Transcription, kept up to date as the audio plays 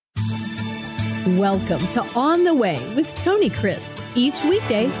Welcome to On the Way with Tony Crisp. Each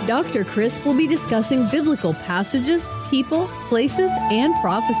weekday, Dr. Crisp will be discussing biblical passages, people, places, and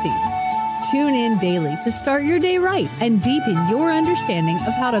prophecies. Tune in daily to start your day right and deepen your understanding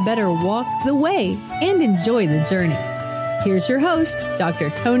of how to better walk the way and enjoy the journey. Here's your host, Dr.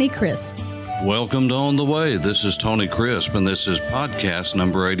 Tony Crisp. Welcome to On the Way. This is Tony Crisp, and this is podcast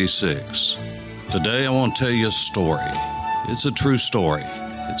number 86. Today, I want to tell you a story. It's a true story.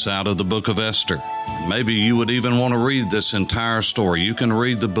 It's out of the book of Esther. Maybe you would even want to read this entire story. You can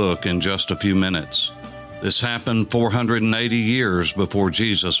read the book in just a few minutes. This happened 480 years before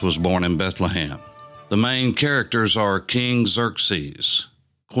Jesus was born in Bethlehem. The main characters are King Xerxes,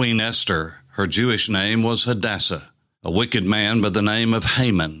 Queen Esther, her Jewish name was Hadassah, a wicked man by the name of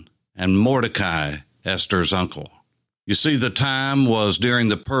Haman, and Mordecai, Esther's uncle. You see, the time was during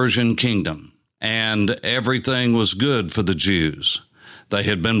the Persian kingdom, and everything was good for the Jews. They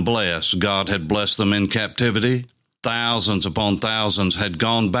had been blessed. God had blessed them in captivity. Thousands upon thousands had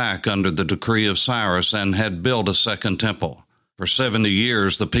gone back under the decree of Cyrus and had built a second temple. For 70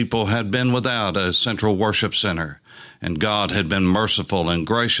 years, the people had been without a central worship center, and God had been merciful and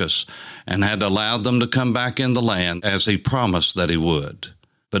gracious and had allowed them to come back in the land as he promised that he would.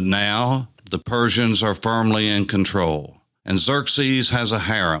 But now, the Persians are firmly in control, and Xerxes has a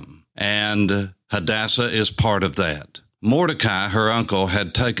harem, and Hadassah is part of that. Mordecai, her uncle,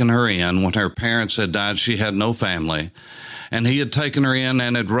 had taken her in. When her parents had died, she had no family, and he had taken her in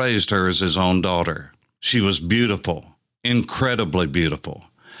and had raised her as his own daughter. She was beautiful, incredibly beautiful,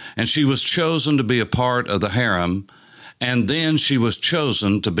 and she was chosen to be a part of the harem, and then she was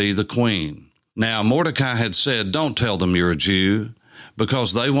chosen to be the queen. Now, Mordecai had said, "Don't tell them you're a Jew,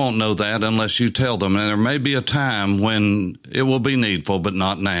 because they won't know that unless you tell them, and there may be a time when it will be needful, but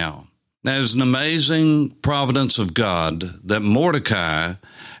not now." Now, it's an amazing providence of God that Mordecai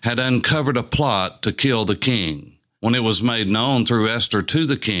had uncovered a plot to kill the king. When it was made known through Esther to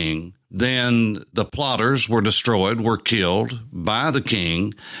the king, then the plotters were destroyed, were killed by the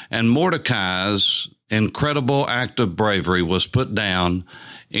king, and Mordecai's incredible act of bravery was put down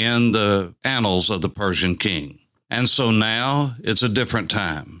in the annals of the Persian king. And so now it's a different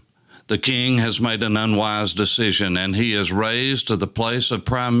time. The king has made an unwise decision, and he is raised to the place of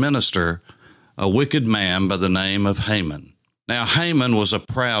prime minister a wicked man by the name of Haman. Now, Haman was a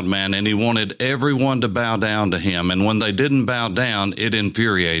proud man, and he wanted everyone to bow down to him, and when they didn't bow down, it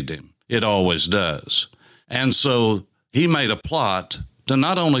infuriated him. It always does. And so he made a plot to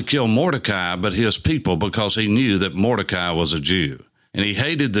not only kill Mordecai, but his people, because he knew that Mordecai was a Jew, and he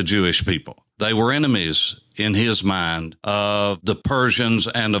hated the Jewish people. They were enemies in his mind of the Persians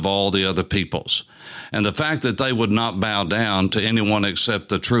and of all the other peoples. And the fact that they would not bow down to anyone except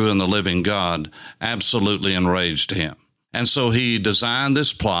the true and the living God absolutely enraged him. And so he designed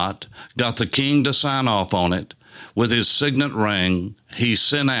this plot, got the king to sign off on it. With his signet ring, he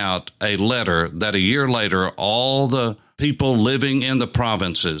sent out a letter that a year later all the people living in the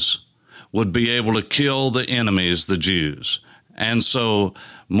provinces would be able to kill the enemies, the Jews. And so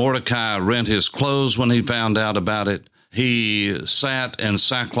Mordecai rent his clothes when he found out about it. He sat in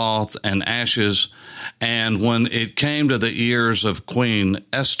sackcloth and ashes. And when it came to the ears of Queen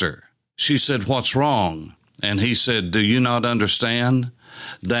Esther, she said, "What's wrong?" And he said, "Do you not understand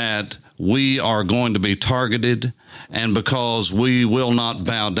that we are going to be targeted? And because we will not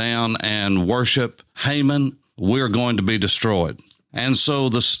bow down and worship Haman, we're going to be destroyed." And so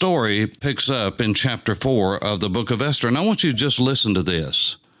the story picks up in chapter 4 of the book of Esther. And I want you to just listen to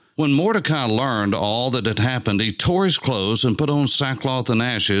this. When Mordecai learned all that had happened, he tore his clothes and put on sackcloth and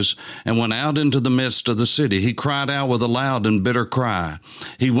ashes and went out into the midst of the city. He cried out with a loud and bitter cry.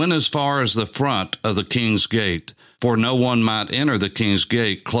 He went as far as the front of the king's gate, for no one might enter the king's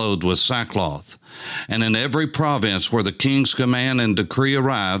gate clothed with sackcloth. And in every province where the king's command and decree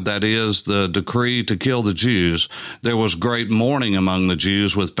arrived, that is, the decree to kill the Jews, there was great mourning among the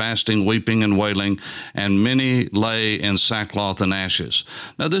Jews with fasting, weeping, and wailing, and many lay in sackcloth and ashes.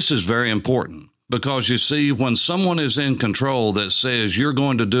 Now, this is very important, because you see, when someone is in control that says, "You're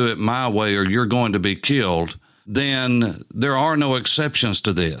going to do it my way or you're going to be killed," then there are no exceptions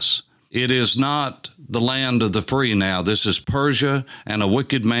to this. It is not the land of the free now. This is Persia, and a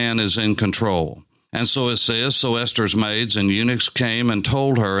wicked man is in control. And so it says, "So Esther's maids and eunuchs came and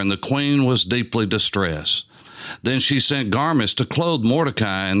told her, and the queen was deeply distressed. Then she sent garments to clothe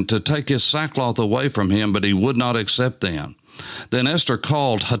Mordecai and to take his sackcloth away from him, but he would not accept them. Then Esther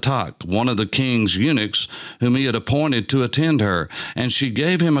called Hatak, one of the king's eunuchs, whom he had appointed to attend her, and she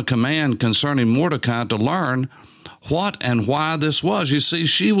gave him a command concerning Mordecai to learn what and why this was. You see,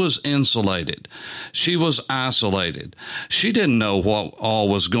 she was insulated. She was isolated. She didn't know what all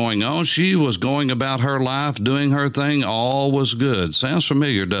was going on. She was going about her life, doing her thing. All was good. Sounds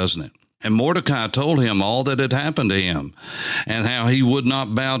familiar, doesn't it? And Mordecai told him all that had happened to him and how he would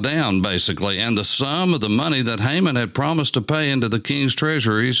not bow down, basically, and the sum of the money that Haman had promised to pay into the king's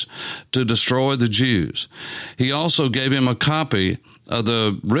treasuries to destroy the Jews. He also gave him a copy of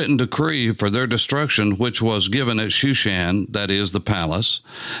the written decree for their destruction, which was given at Shushan, that is, the palace,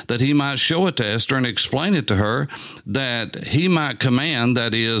 that he might show it to Esther and explain it to her, that he might command,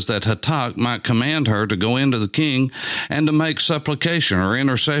 that is, that Hatak might command her to go into the king and to make supplication or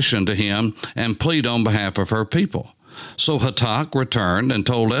intercession to him and plead on behalf of her people. So Hatak returned and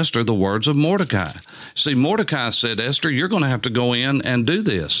told Esther the words of Mordecai. See, Mordecai said, Esther, you're going to have to go in and do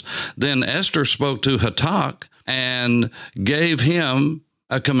this. Then Esther spoke to Hatak and gave him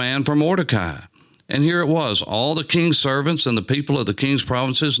a command for Mordecai. And here it was, all the king's servants and the people of the king's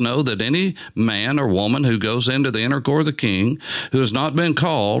provinces know that any man or woman who goes into the inner court of the king, who has not been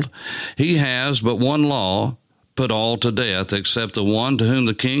called, he has but one law, put all to death, except the one to whom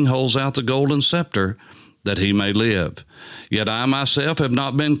the king holds out the golden scepter, that he may live. Yet I myself have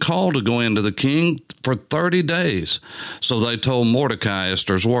not been called to go into the king for 30 days. So they told Mordecai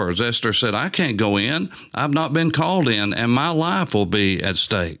Esther's words. Esther said, I can't go in. I've not been called in, and my life will be at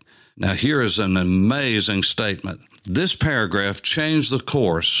stake. Now, here is an amazing statement. This paragraph changed the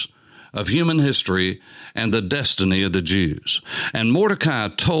course of human history and the destiny of the Jews. And Mordecai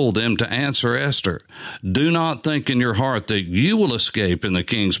told them to answer Esther, do not think in your heart that you will escape in the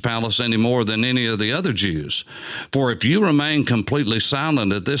king's palace any more than any of the other Jews. For if you remain completely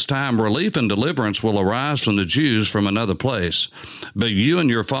silent at this time, relief and deliverance will arise from the Jews from another place. But you and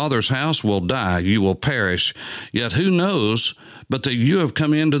your father's house will die, you will perish. Yet who knows but that you have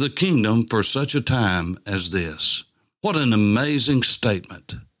come into the kingdom for such a time as this. What an amazing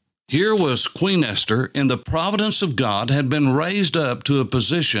statement. Here was Queen Esther, in the providence of God, had been raised up to a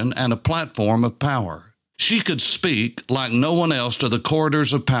position and a platform of power. She could speak like no one else to the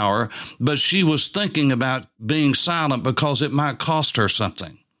corridors of power, but she was thinking about being silent because it might cost her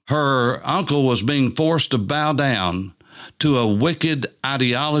something. Her uncle was being forced to bow down to a wicked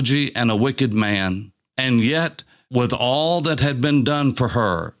ideology and a wicked man, and yet, with all that had been done for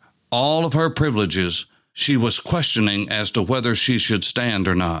her, all of her privileges, she was questioning as to whether she should stand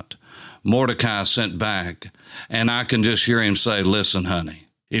or not. Mordecai sent back, and I can just hear him say, listen, honey,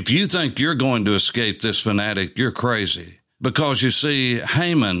 if you think you're going to escape this fanatic, you're crazy. Because you see,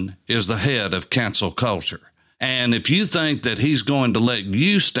 Haman is the head of cancel culture. And if you think that he's going to let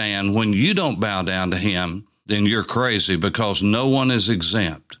you stand when you don't bow down to him, then you're crazy, because no one is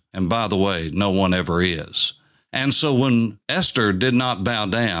exempt. And by the way, no one ever is. And so when Esther did not bow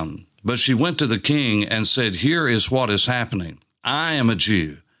down, but she went to the king and said, here is what is happening. I am a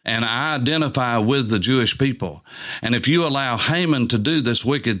Jew, and I identify with the Jewish people. And if you allow Haman to do this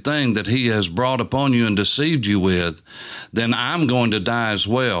wicked thing that he has brought upon you and deceived you with, then I'm going to die as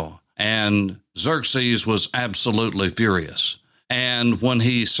well. And Xerxes was absolutely furious. And when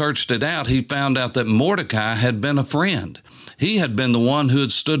he searched it out, he found out that Mordecai had been a friend. He had been the one who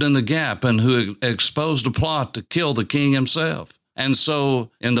had stood in the gap and who had exposed a plot to kill the king himself. And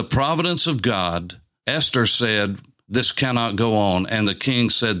so, in the providence of God, Esther said, this cannot go on. And the king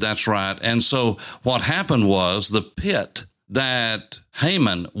said, that's right. And so what happened was the pit that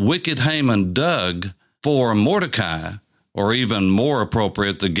Haman, wicked Haman, dug for Mordecai, or even more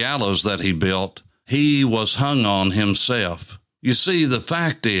appropriate, the gallows that he built, he was hung on himself. You see, the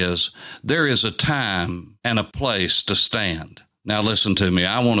fact is, there is a time and a place to stand. Now listen to me.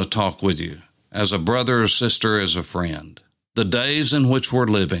 I want to talk with you as a brother or sister, as a friend. The days in which we're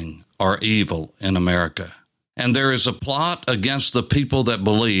living are evil in America. And there is a plot against the people that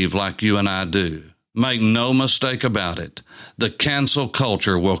believe like you and I do. Make no mistake about it. The cancel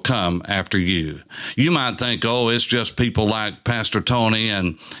culture will come after you. You might think, oh, it's just people like Pastor Tony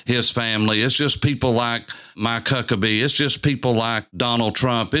and his family. It's just people like Mike Huckabee. It's just people like Donald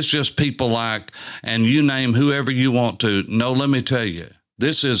Trump. It's just people like, and you name whoever you want to. No, let me tell you,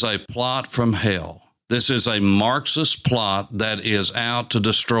 this is a plot from hell. This is a Marxist plot that is out to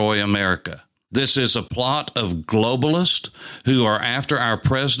destroy America. This is a plot of globalists who are after our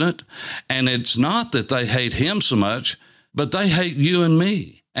president, and it's not that they hate him so much, but they hate you and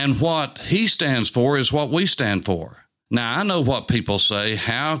me. And what he stands for is what we stand for. Now, I know what people say.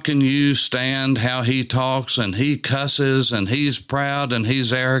 How can you stand how he talks and he cusses and he's proud and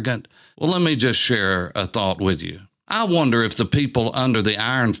he's arrogant? Well, let me just share a thought with you. I wonder if the people under the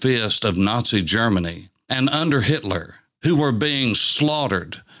iron fist of Nazi Germany and under Hitler, who were being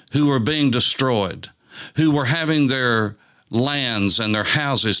slaughtered, who were being destroyed, who were having their lands and their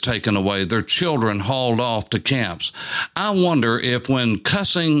houses taken away, their children hauled off to camps. I wonder if when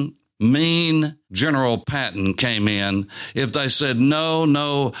cussing, mean General Patton came in, if they said,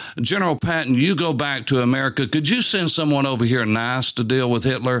 no, General Patton, you go back to America. Could you send someone over here nice to deal with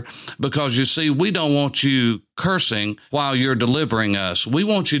Hitler? Because you see, we don't want you cursing while you're delivering us. We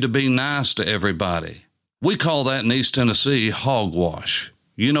want you to be nice to everybody. We call that in East Tennessee hogwash.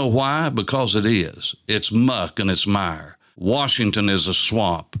 You know why? Because it is. It's muck and it's mire. Washington is a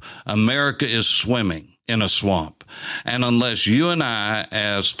swamp. America is swimming in a swamp. And unless you and I,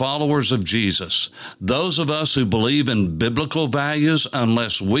 as followers of Jesus, those of us who believe in biblical values,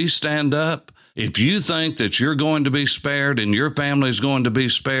 unless we stand up, if you think that you're going to be spared and your family is going to be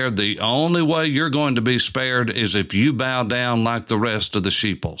spared, the only way you're going to be spared is if you bow down like the rest of the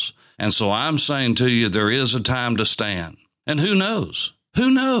sheeples. And so I'm saying to you, there is a time to stand. And who knows?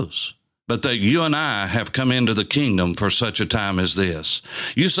 Who knows? But that you and I have come into the kingdom for such a time as this.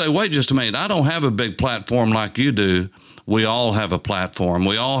 You say, wait just a minute, I don't have a big platform like you do. We all have a platform.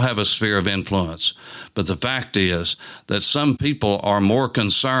 We all have a sphere of influence. But the fact is that some people are more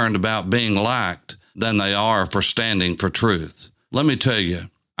concerned about being liked than they are for standing for truth. Let me tell you,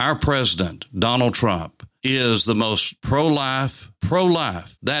 our president, Donald Trump, is the most pro-life,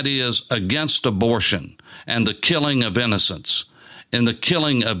 that is, against abortion and the killing of innocents and the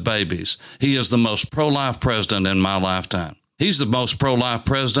killing of babies. He is the most pro-life president in my lifetime. He's the most pro-life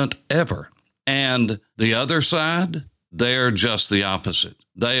president ever. And the other side, they're just the opposite.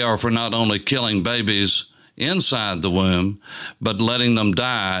 They are for not only killing babies inside the womb, but letting them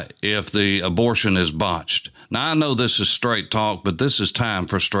die if the abortion is botched. Now, I know this is straight talk, but this is time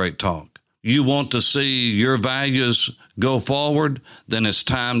for straight talk. You want to see your values go forward, then it's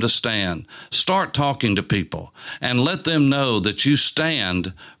time to stand. Start talking to people and let them know that you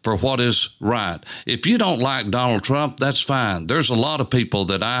stand for what is right. If you don't like Donald Trump, that's fine. There's a lot of people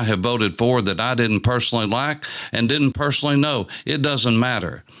that I have voted for that I didn't personally like and didn't personally know. It doesn't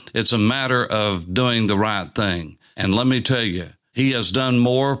matter. It's a matter of doing the right thing. And let me tell you, he has done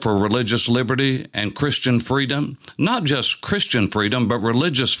more for religious liberty and Christian freedom, not just Christian freedom, but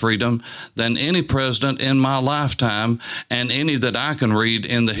religious freedom, than any president in my lifetime and any that I can read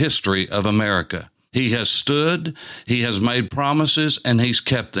in the history of America. He has stood, he has made promises, and he's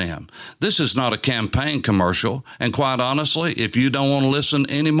kept them. This is not a campaign commercial, and quite honestly, if you don't want to listen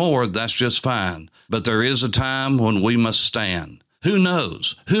anymore, that's just fine. But there is a time when we must stand. Who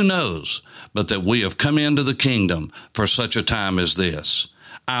knows? Who knows? But that we have come into the kingdom for such a time as this.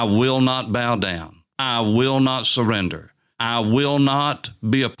 I will not bow down. I will not surrender. I will not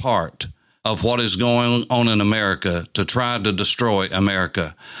be a part of what is going on in America to try to destroy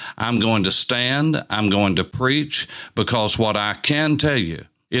America. I'm going to stand. I'm going to preach, because what I can tell you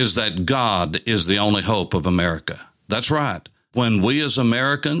is that God is the only hope of America. That's right. When we as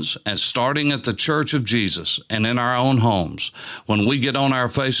Americans, and starting at the Church of Jesus and in our own homes, when we get on our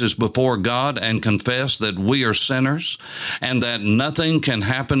faces before God and confess that we are sinners and that nothing can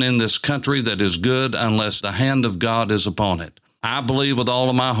happen in this country that is good unless the hand of God is upon it. I believe with all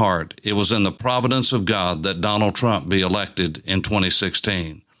of my heart it was in the providence of God that Donald Trump be elected in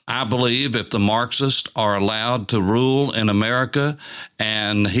 2016. I believe if the Marxists are allowed to rule in America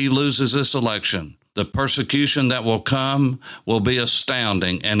and he loses this election, the persecution that will come will be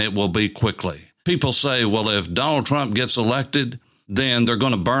astounding, and it will be quickly. People say, well, if Donald Trump gets elected, then they're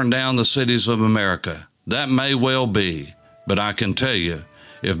going to burn down the cities of America. That may well be, but I can tell you,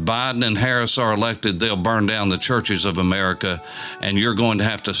 if Biden and Harris are elected, they'll burn down the churches of America, and you're going to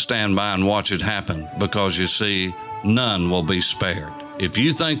have to stand by and watch it happen, because you see, none will be spared. If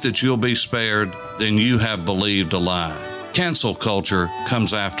you think that you'll be spared, then you have believed a lie. Cancel culture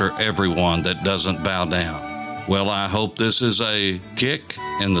comes after everyone that doesn't bow down. Well, I hope this is a kick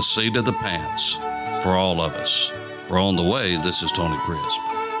in the seat of the pants for all of us. For On the Way, this is Tony Crisp.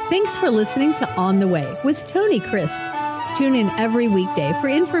 Thanks for listening to On the Way with Tony Crisp. Tune in every weekday for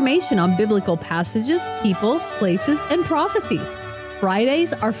information on biblical passages, people, places, and prophecies.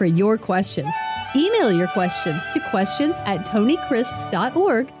 Fridays are for your questions. Email your questions to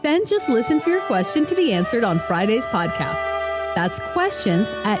questions@tonycrisp.org. Then just listen for your question to be answered on Friday's podcast. That's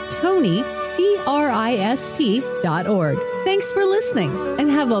questions@tonycrisp.org. Thanks for listening and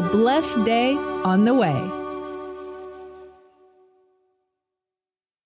have a blessed day on the way.